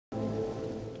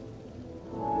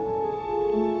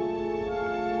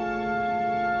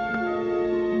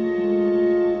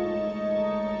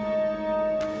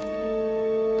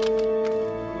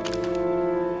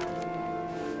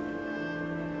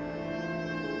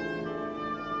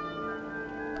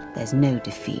There's no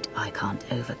defeat I can't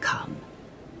overcome.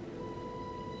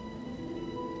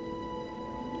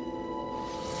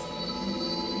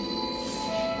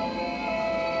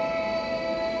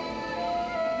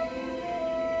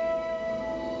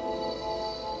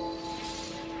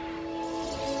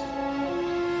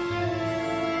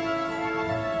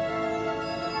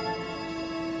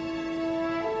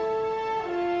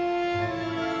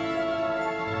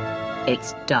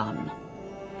 It's done.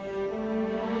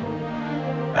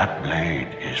 That blade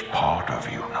is part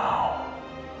of you now.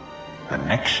 The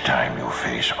next time you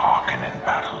face Arkan in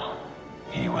battle,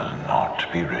 he will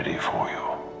not be ready for you.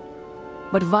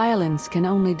 But violence can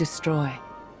only destroy.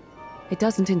 It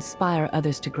doesn't inspire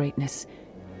others to greatness,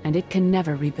 and it can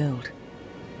never rebuild.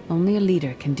 Only a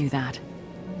leader can do that.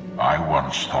 I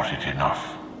once thought it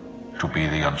enough to be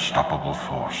the unstoppable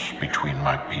force between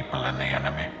my people and the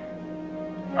enemy.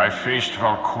 I faced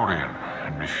Valkyrian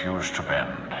and refused to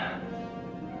bend.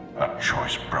 That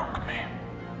choice broke me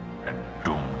and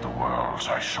doomed the worlds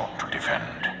I sought to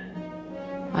defend.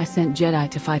 I sent Jedi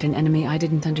to fight an enemy I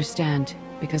didn't understand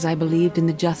because I believed in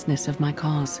the justness of my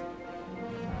cause.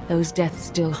 Those deaths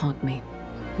still haunt me.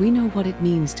 We know what it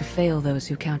means to fail those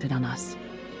who counted on us.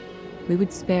 We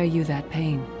would spare you that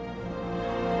pain.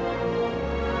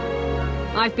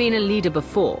 I've been a leader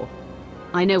before.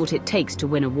 I know what it takes to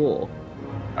win a war.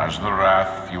 As the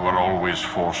Wrath, you were always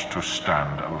forced to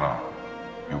stand alone.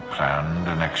 You planned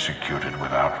and executed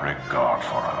without regard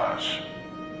for others.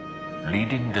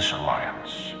 Leading this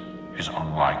alliance is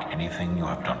unlike anything you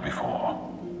have done before.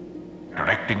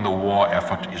 Directing the war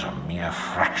effort is a mere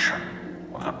fraction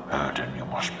of the burden you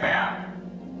must bear.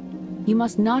 You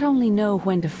must not only know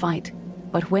when to fight,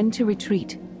 but when to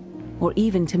retreat, or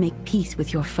even to make peace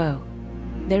with your foe.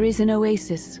 There is an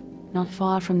oasis not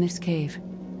far from this cave.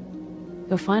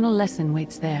 Your final lesson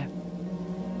waits there.